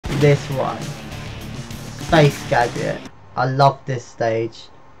this one. Space Gadget. I love this stage.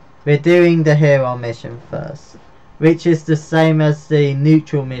 We're doing the hero mission first, which is the same as the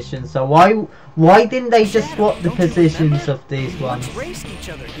neutral mission. So why didn't they just swap the positions of these ones? Let's race each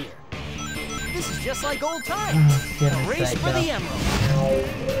other here. This is just like old times. Oh, a race for the emerald.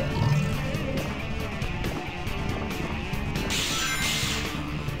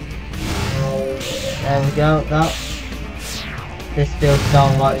 There we go. That. This feels so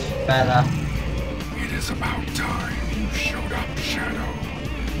much better. It is about time you showed up, Shadow.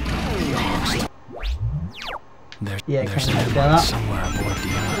 There's an emerald somewhere aboard the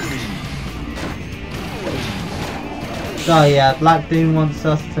ark. So yeah, Black Doom wants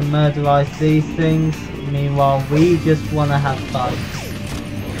us to murderize these things. Meanwhile, we just want to have fun.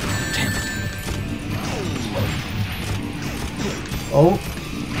 Damn it. Oh.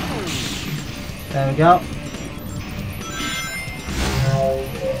 There we go.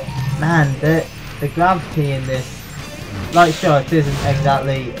 Man, the gravity in this, like sure it isn't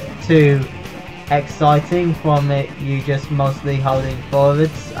exactly too exciting from it, you just mostly holding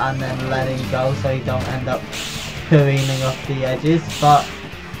forwards and then letting go so you don't end up careening off the edges, but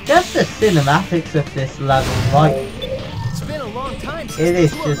just the cinematics of this level, right? It's been a long time since it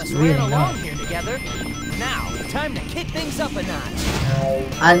is just really nice. Here together. Now, time to kick things up a notch.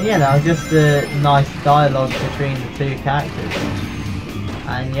 And you know, just the nice dialogue between the two characters.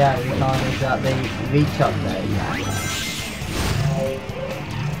 And yeah, we can't exactly reach up there yet.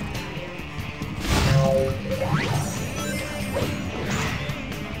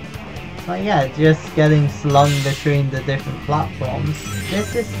 But yeah, just getting slung between the different platforms.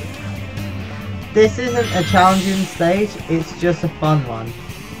 This isn't a challenging stage, it's just a fun one.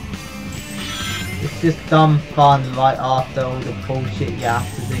 It's just dumb fun right after all the bullshit you have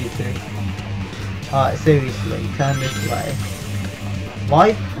to do to. Alright, seriously, turn this way.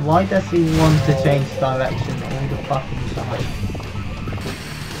 Why does he want to change direction all the fucking time?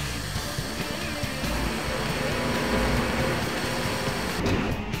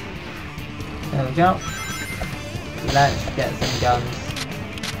 There we go. Let's get some guns.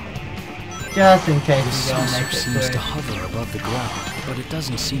 Just in case we don't make it through. Seems to hover above the ground, but it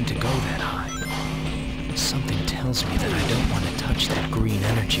doesn't seem to go that high. Something tells me that I don't want to touch that green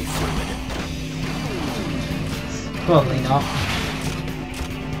energy fluid. Probably not.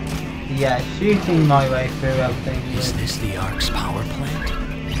 Yeah, shooting my way through everything. Is this the Ark's power plant?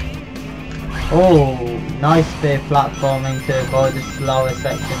 Oh, nice bit of platforming to avoid the slower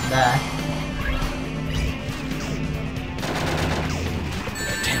section there.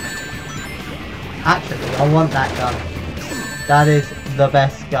 Damn it. Actually, I want that gun. That is the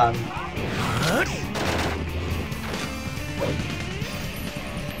best gun.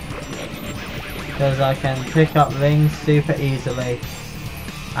 Because I can pick up rings super easily.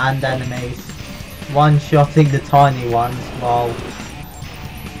 And enemies. One-shotting the tiny ones while...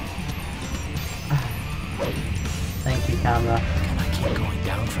 Thank you, camera. Can I keep going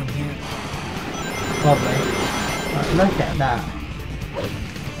down from here? Probably. But look at that.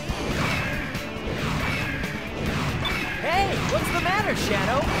 Hey, what's the matter,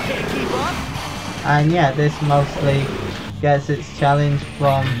 Shadow? Can't keep up? And yeah, this mostly gets its challenge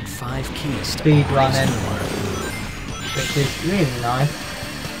from 5 keys speedrunning, which is really nice.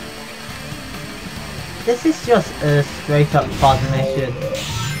 This is just a straight up fun mission,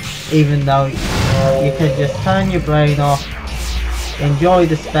 even though you can just turn your brain off, enjoy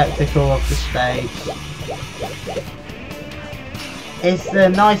the spectacle of the stage. It's the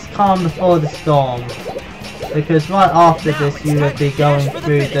nice calm before the storm, because right after this you will be going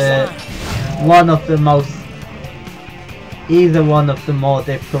through either one of the more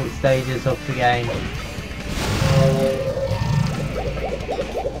difficult stages of the game.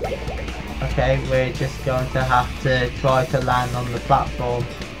 Okay, we're just going to have to try to land on the platform.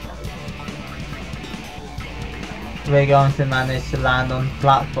 We're going to manage to land on the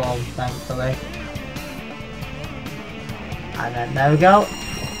platform, thankfully. And then there we go.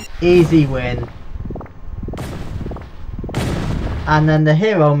 Easy win. And then the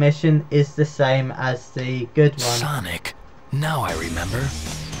hero mission is the same as the good one. Sonic, now I remember.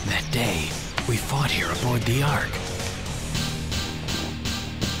 That day, we fought here aboard the Ark.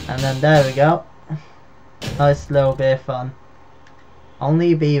 And then there we go. Nice little bit of fun.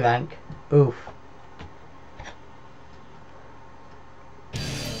 Only B rank. Oof.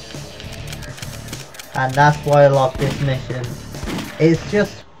 And that's why I love this mission. It's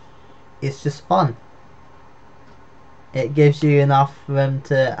just fun. It gives you enough room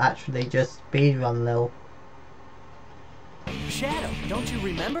to actually just speedrun a little. Shadow, don't you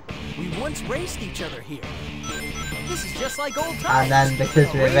remember? We once raced each other here. This is just like old times. And then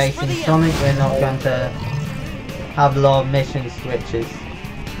because we're racing Sonic, we're not going to have a lot of mission switches.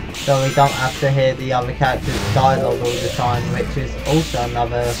 So we don't have to hear the other characters' dialogue all the time, which is also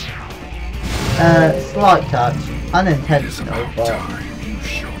another slight touch. Unintentional, but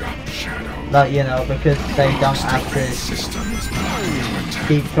like, you know, because they don't have to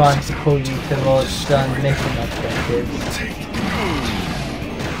keep trying to pull you towards certain mission objectives.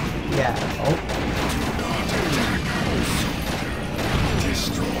 Yeah. Oh.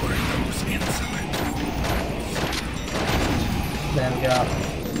 There we go.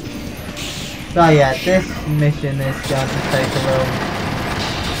 So yeah, this mission is going to take a little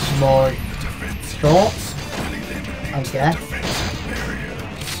more thought, I guess.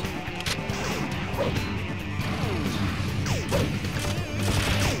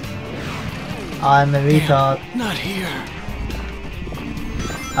 I'm a retard. Not here.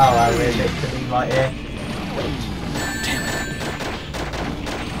 Oh, I really literally right here. Damn it.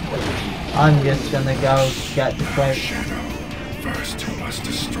 I'm just gonna go get the crate. First, you must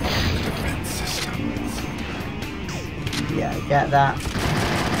destroy the defense systems. Yeah, get that.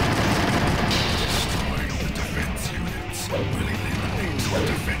 Destroying the defense units will eliminate the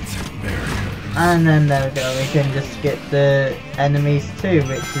defensive barriers. And then there we go, we can just skip the enemies too,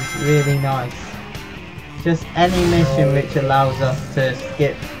 which is really nice. Just any mission which allows us to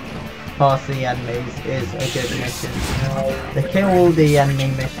skip past the enemies is a good mission. The kill all the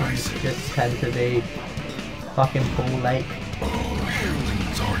enemy missions just tend to be fucking pool late. All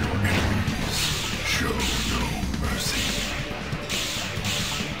humans are your enemies. Show no mercy.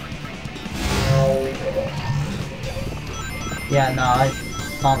 Yeah, no, I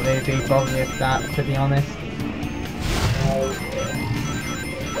can't really be bothered with that, to be honest.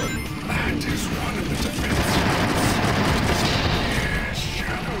 That is one of the defense units. Yes,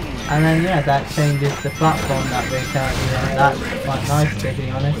 Shadow. And then yeah, that changes the platform that we're currently on. That's quite nice, to be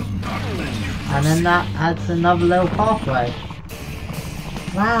honest. And then that adds another little pathway.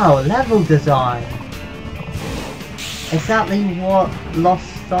 Wow, level design! Exactly what Lost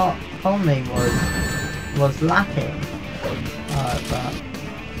Start Colony was lacking. But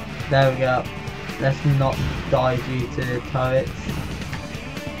there we go. Let's not die due to turrets.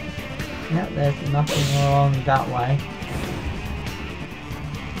 Yep, there's nothing wrong that way.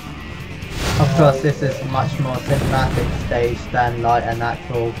 Of course, this is much more cinematic stage than like an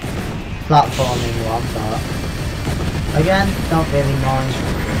actual platforming one, but again, don't really mind.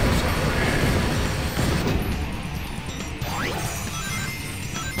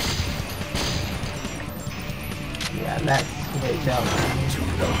 Yeah, let's switch up.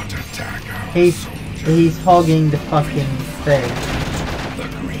 He's hogging the fucking thing. The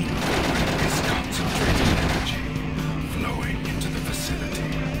green is concentrated energy flowing into the facility.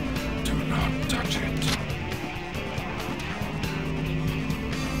 Do not touch it.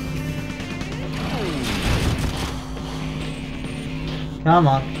 Come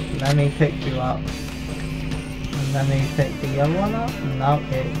on, let me pick you up. And let me pick the other one up. No,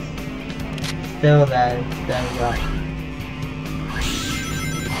 it's still there. There we go.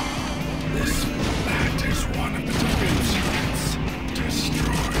 That is one of the defense units.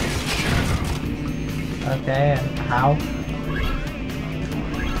 Destroy Shadow. Okay, and how?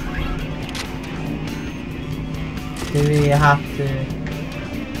 Do we have to...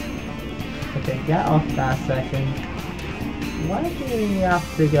 Okay, get off that second. Why do we have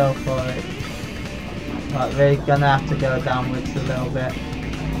to go for it? Right, we're gonna have to go downwards a little bit.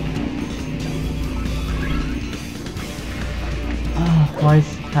 Oh, where's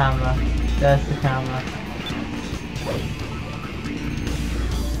the camera? There's the camera.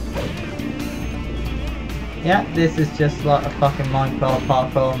 Yeah, this is just like a fucking Minecraft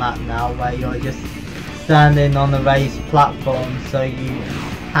parkour map now, where you're just standing on a raised platform, so you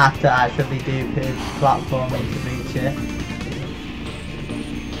have to actually do good platforming to reach it.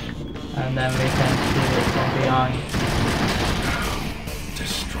 And then we can do it from behind.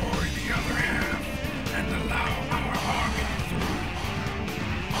 Destroy the other half and allow our army through.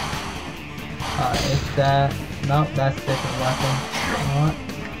 Is there... Nope, that's a different weapon. Alright.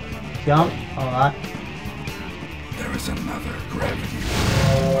 Jump. Alright. There is another gravity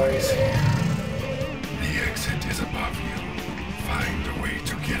device here. The exit is above you. Find a way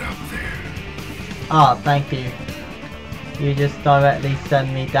to get up there. Ah, thank you. You just directly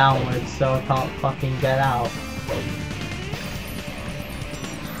send me downwards so I can't fucking get out.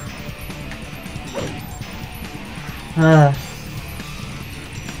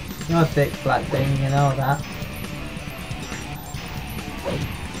 You're a thick black thing, you know that.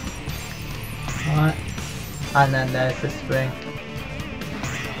 Alright. And then there's the spring.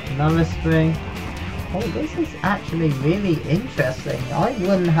 Another spring. Oh, this is actually really interesting. I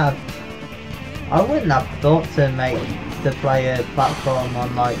wouldn't have thought to make the player platform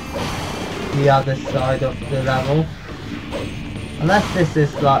on like the other side of the level. Unless this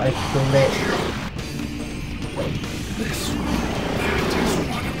is like a glitch. That is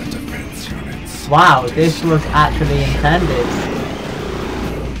one of the defense units. Wow, this was actually intended.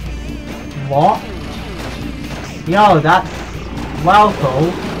 What? Yo, that's well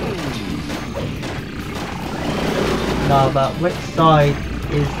cool. No, but which side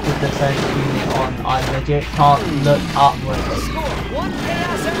is the defense unit on? I legit can't look upwards. Score 1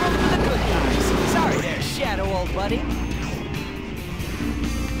 chaos emerald for the good guys. Sorry there, Shadow, old buddy.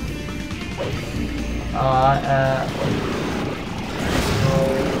 Alright,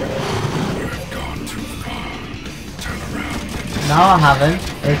 You've gone too far. Turn around. no I haven't.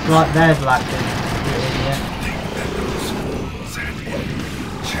 It's right there, Blackton, you idiot. Think that those fools and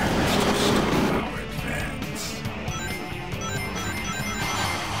idiots chose to stall our advance.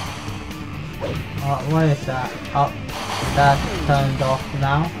 Alright, where is that? Oh, that's turned off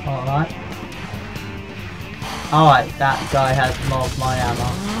now. Alright. Alright, that guy has more of my ammo.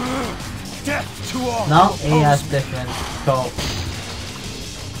 Death to all. No, he has different. Cool.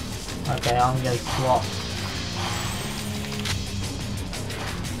 Okay, I'm gonna swap.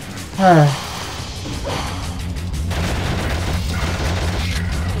 There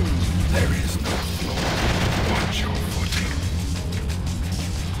is no floor. Watch your footing.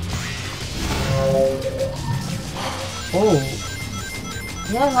 Oh.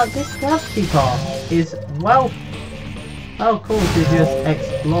 Yeah, like this gravity car is well cool to just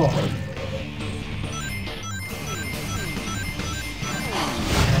explore.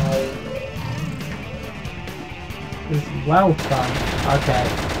 It's well fun. Okay.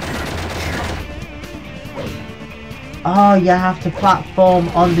 Oh, you have to platform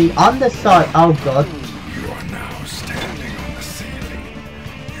on the underside. Oh god. You are now standing on the ceiling.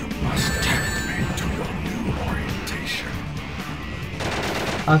 You must activate to your new orientation.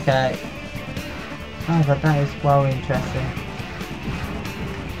 Okay. Oh, but that is well interesting.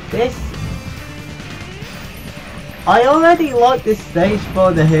 This... I already like this stage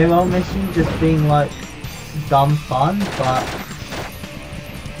for the hero mission just being like dumb fun, but...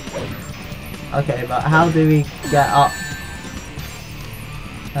 Okay, but how do we get up?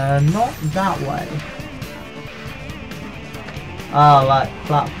 Not that way. Oh, like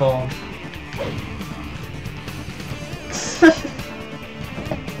platform.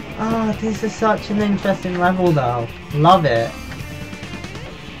 Oh, this is such an interesting level though. Love it.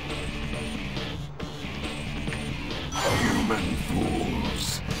 Human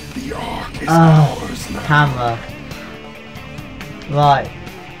fools. The Ark is ours now. Camera. Right.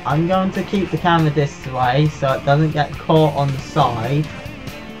 I'm going to keep the camera this way so it doesn't get caught on the side.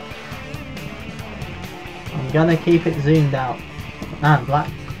 I'm gonna keep it zoomed out. Man, black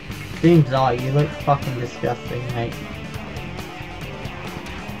zooms are, you look fucking disgusting, mate.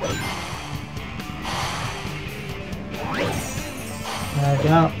 There we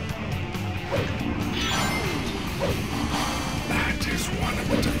go. That is one of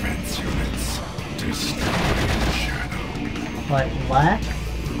the defense units. Destroy the shadow. Wait, where?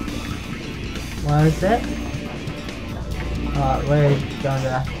 Where is it? Alright, we're going to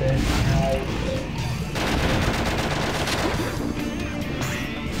have to...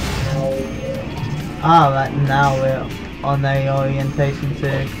 Alright, now we're on a orientation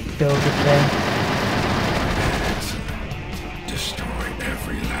to kill the thing. Excellent. Destroy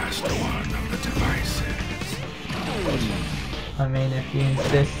every last one of the devices. I mean, if you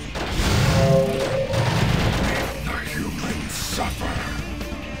insist. Make the humans suffer.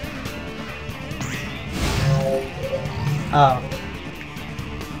 Oh.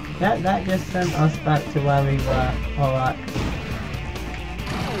 Yeah, that just sent us back to where we were. Alright.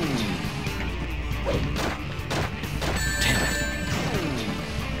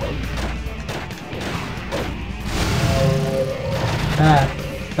 There.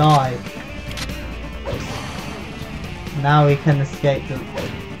 Died. Now we can escape the...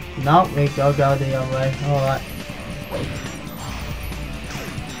 No, we go the other way. Alright.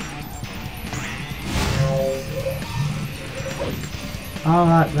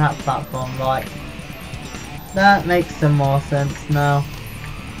 Alright, that platform, right. That makes some more sense now.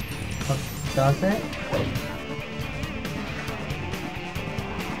 Does it?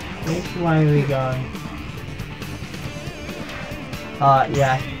 Which way are we going? Alright,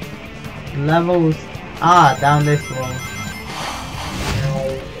 yeah. Levels... Ah, down this wall.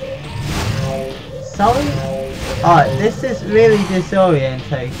 Sorry? Alright, this is really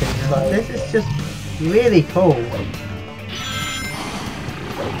disorientating, but this is just really cool.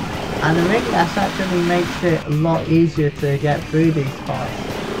 And the ring dash actually makes it a lot easier to get through these parts.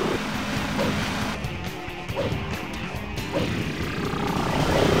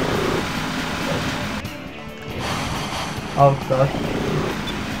 Oh god.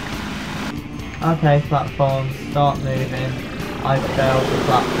 Okay, platforms, start moving. I failed the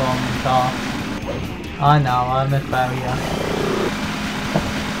platform task. I know, I'm a failure.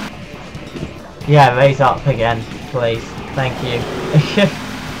 Yeah, raise up again, please. Thank you.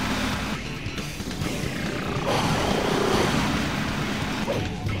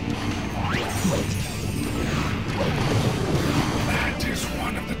 That is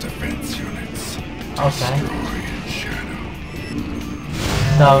one of the defense units. Okay. Destroy Shadow.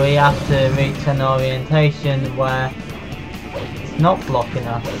 So we have to reach an orientation where it's not blocking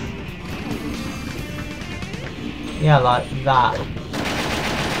us. Yeah, like that.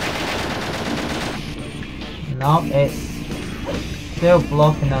 No, it's still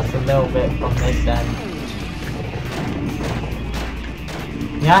blocking us a little bit from this end.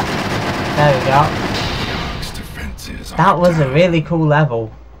 Yeah, there we go. Its defenses That are was a down. really cool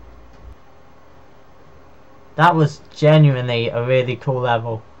level. That was genuinely a really cool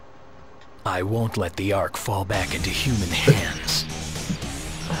level. I won't let the Ark fall back into human hands.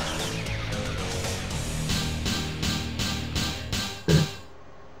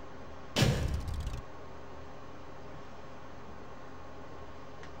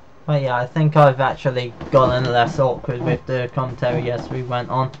 But yeah, I think I've actually gotten less awkward with the commentary as we went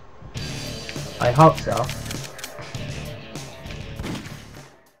on. I hope so.